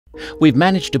We've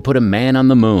managed to put a man on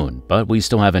the moon, but we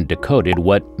still haven't decoded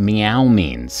what meow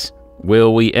means.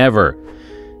 Will we ever?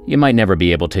 You might never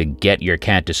be able to get your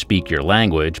cat to speak your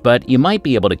language, but you might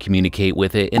be able to communicate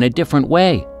with it in a different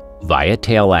way, via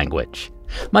tail language.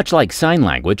 Much like sign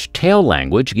language, tail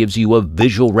language gives you a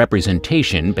visual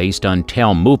representation based on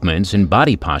tail movements and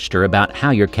body posture about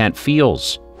how your cat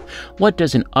feels. What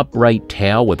does an upright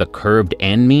tail with a curved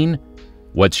end mean?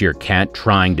 What's your cat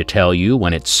trying to tell you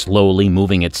when it's slowly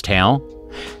moving its tail?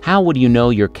 How would you know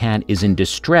your cat is in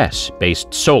distress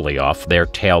based solely off their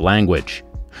tail language?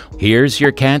 Here's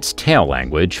your cat's tail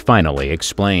language finally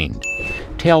explained.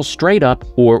 Tail straight up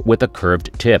or with a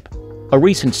curved tip. A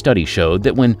recent study showed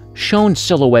that when shown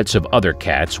silhouettes of other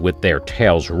cats with their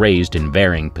tails raised in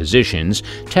varying positions,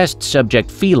 test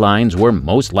subject felines were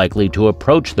most likely to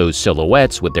approach those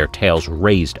silhouettes with their tails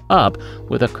raised up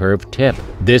with a curved tip.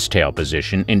 This tail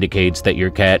position indicates that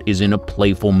your cat is in a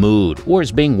playful mood or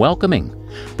is being welcoming.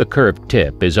 The curved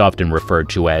tip is often referred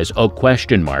to as a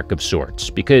question mark of sorts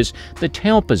because the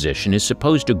tail position is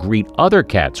supposed to greet other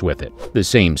cats with it. The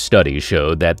same study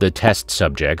showed that the test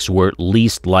subjects were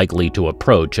least likely to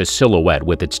approach a silhouette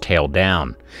with its tail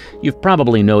down. You've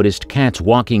probably noticed cats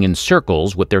walking in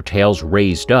circles with their tails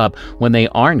raised up when they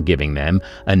aren't giving them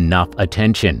enough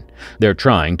attention. They're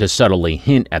trying to subtly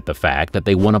hint at the fact that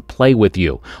they want to play with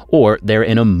you, or they're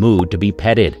in a mood to be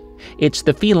petted. It's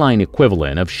the feline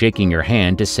equivalent of shaking your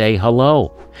hand to say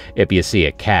hello. If you see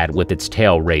a cat with its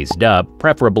tail raised up,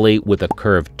 preferably with a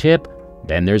curved tip,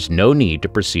 then there's no need to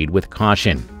proceed with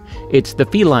caution. It's the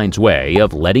feline's way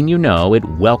of letting you know it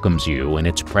welcomes you in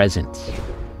its presence.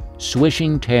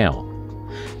 Swishing tail.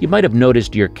 You might have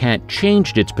noticed your cat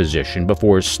changed its position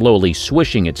before slowly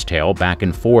swishing its tail back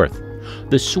and forth.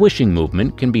 The swishing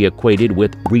movement can be equated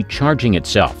with recharging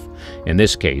itself. In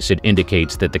this case, it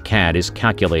indicates that the cat is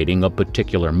calculating a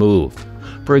particular move.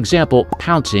 For example,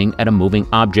 pouncing at a moving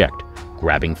object,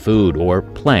 grabbing food, or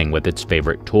playing with its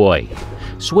favorite toy.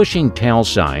 Swishing tail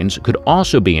signs could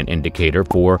also be an indicator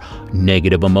for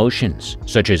negative emotions,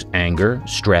 such as anger,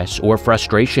 stress, or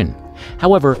frustration.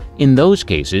 However, in those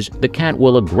cases, the cat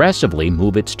will aggressively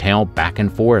move its tail back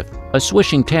and forth. A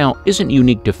swishing tail isn't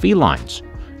unique to felines.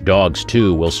 Dogs,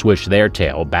 too, will swish their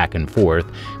tail back and forth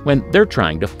when they're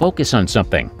trying to focus on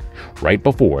something, right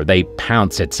before they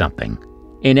pounce at something.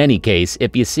 In any case,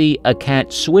 if you see a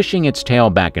cat swishing its tail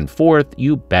back and forth,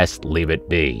 you best leave it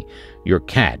be. Your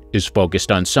cat is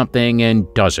focused on something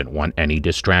and doesn't want any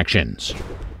distractions.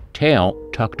 Tail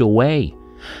tucked away.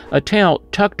 A tail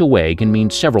tucked away can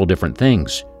mean several different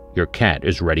things. Your cat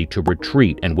is ready to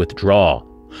retreat and withdraw.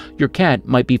 Your cat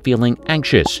might be feeling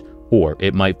anxious, or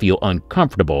it might feel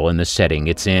uncomfortable in the setting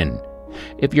it's in.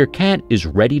 If your cat is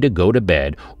ready to go to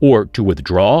bed or to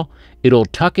withdraw, it'll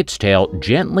tuck its tail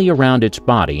gently around its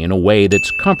body in a way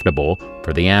that's comfortable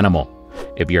for the animal.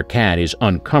 If your cat is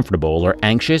uncomfortable or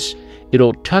anxious,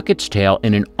 it'll tuck its tail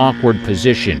in an awkward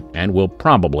position and will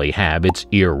probably have its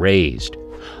ear raised.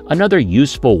 Another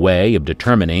useful way of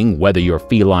determining whether your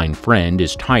feline friend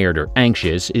is tired or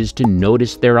anxious is to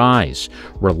notice their eyes.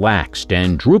 Relaxed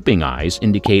and drooping eyes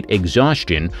indicate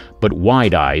exhaustion, but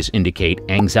wide eyes indicate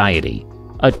anxiety.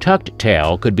 A tucked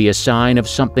tail could be a sign of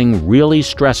something really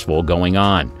stressful going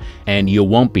on, and you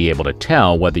won't be able to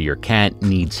tell whether your cat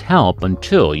needs help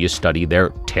until you study their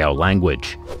tail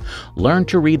language. Learn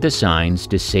to read the signs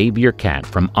to save your cat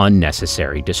from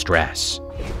unnecessary distress.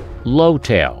 Low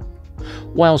tail.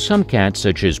 While some cats,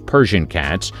 such as Persian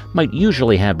cats, might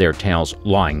usually have their tails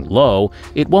lying low,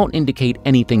 it won't indicate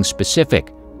anything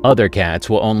specific. Other cats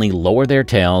will only lower their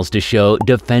tails to show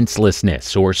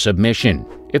defenselessness or submission.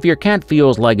 If your cat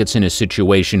feels like it's in a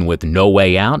situation with no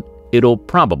way out, it'll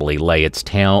probably lay its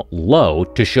tail low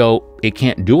to show it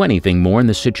can't do anything more in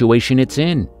the situation it's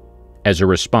in. As a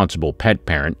responsible pet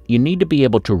parent, you need to be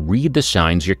able to read the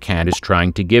signs your cat is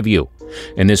trying to give you.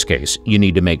 In this case, you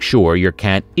need to make sure your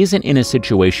cat isn't in a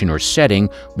situation or setting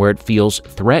where it feels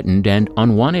threatened and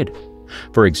unwanted.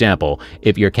 For example,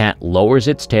 if your cat lowers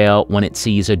its tail when it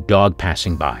sees a dog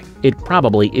passing by, it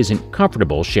probably isn't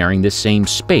comfortable sharing the same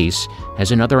space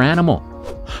as another animal.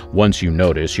 Once you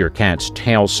notice your cat's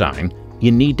tail sign,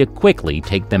 you need to quickly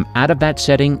take them out of that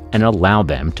setting and allow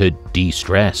them to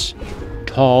de-stress.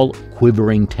 Tall,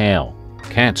 quivering tail.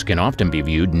 Cats can often be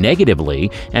viewed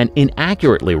negatively and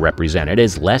inaccurately represented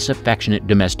as less affectionate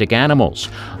domestic animals.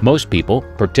 Most people,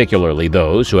 particularly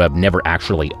those who have never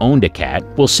actually owned a cat,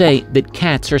 will say that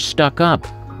cats are stuck up.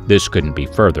 This couldn't be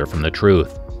further from the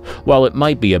truth. While it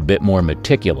might be a bit more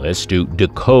meticulous to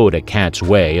decode a cat's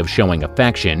way of showing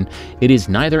affection, it is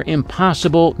neither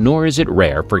impossible nor is it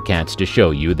rare for cats to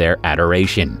show you their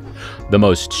adoration. The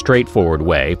most straightforward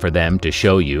way for them to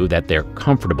show you that they're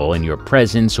comfortable in your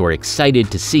presence or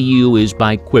excited to see you is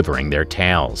by quivering their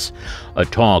tails. A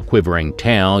tall, quivering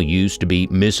tail used to be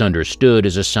misunderstood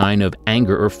as a sign of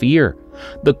anger or fear.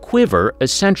 The quiver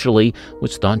essentially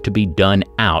was thought to be done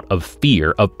out of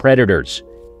fear of predators.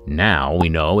 Now we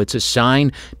know it's a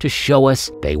sign to show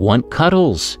us they want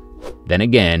cuddles. Then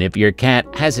again, if your cat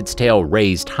has its tail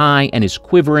raised high and is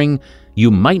quivering,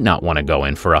 you might not want to go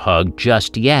in for a hug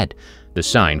just yet. The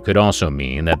sign could also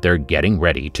mean that they're getting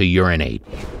ready to urinate.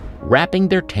 Wrapping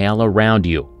their tail around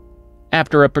you.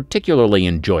 After a particularly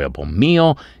enjoyable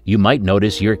meal, you might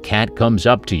notice your cat comes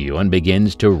up to you and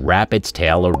begins to wrap its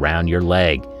tail around your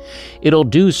leg. It'll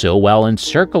do so while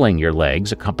encircling your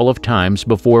legs a couple of times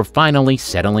before finally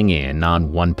settling in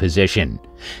on one position.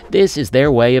 This is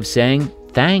their way of saying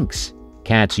thanks.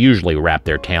 Cats usually wrap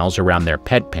their tails around their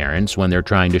pet parents when they're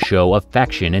trying to show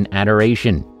affection and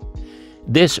adoration.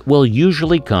 This will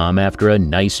usually come after a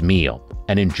nice meal,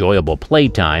 an enjoyable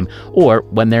playtime, or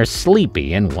when they're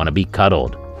sleepy and want to be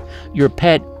cuddled. Your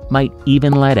pet might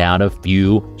even let out a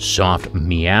few soft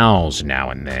meows now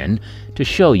and then to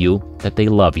show you that they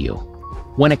love you.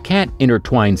 When a cat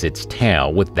intertwines its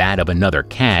tail with that of another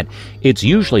cat, it's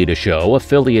usually to show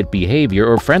affiliate behavior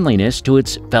or friendliness to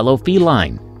its fellow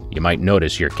feline. You might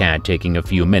notice your cat taking a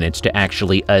few minutes to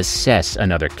actually assess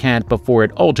another cat before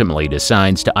it ultimately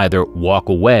decides to either walk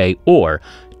away or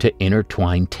to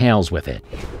intertwine tails with it.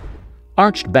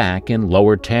 Arched back and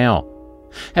lower tail.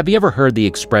 Have you ever heard the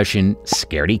expression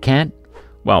scaredy cat?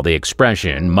 While the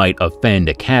expression might offend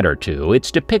a cat or two, its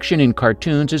depiction in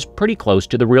cartoons is pretty close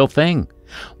to the real thing.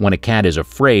 When a cat is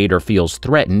afraid or feels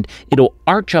threatened, it'll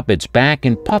arch up its back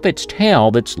and puff its tail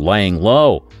that's laying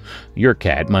low. Your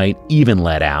cat might even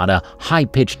let out a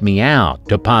high-pitched meow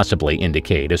to possibly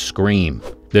indicate a scream.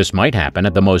 This might happen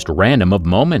at the most random of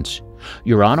moments.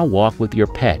 You're on a walk with your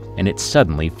pet and it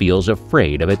suddenly feels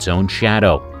afraid of its own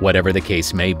shadow. Whatever the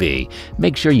case may be,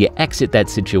 make sure you exit that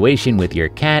situation with your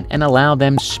cat and allow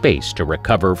them space to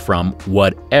recover from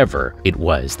whatever it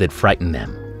was that frightened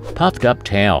them. Puffed up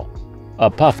tail. A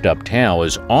puffed up tail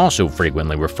is also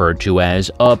frequently referred to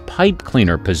as a pipe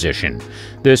cleaner position.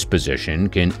 This position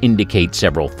can indicate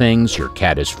several things: your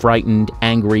cat is frightened,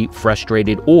 angry,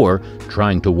 frustrated, or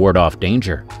trying to ward off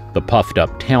danger. The puffed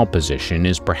up tail position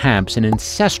is perhaps an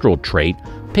ancestral trait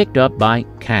picked up by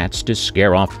cats to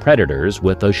scare off predators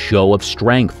with a show of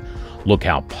strength. Look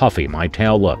how puffy my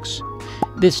tail looks.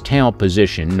 This tail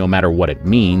position, no matter what it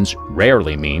means,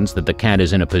 rarely means that the cat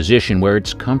is in a position where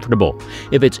it's comfortable.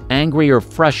 If it's angry or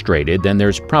frustrated, then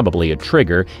there's probably a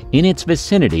trigger in its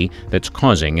vicinity that's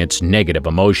causing its negative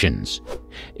emotions.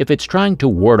 If it's trying to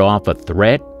ward off a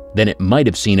threat, then it might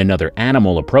have seen another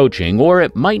animal approaching, or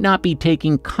it might not be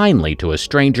taking kindly to a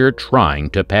stranger trying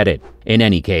to pet it. In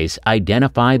any case,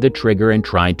 identify the trigger and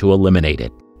try to eliminate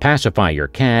it. Pacify your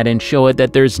cat and show it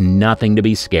that there's nothing to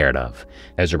be scared of.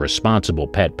 As a responsible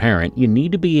pet parent, you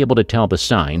need to be able to tell the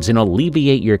signs and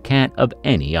alleviate your cat of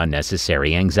any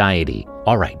unnecessary anxiety.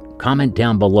 Alright, comment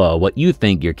down below what you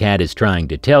think your cat is trying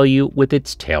to tell you with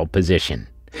its tail position.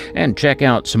 And check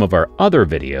out some of our other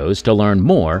videos to learn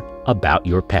more about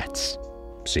your pets.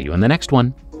 See you in the next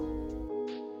one.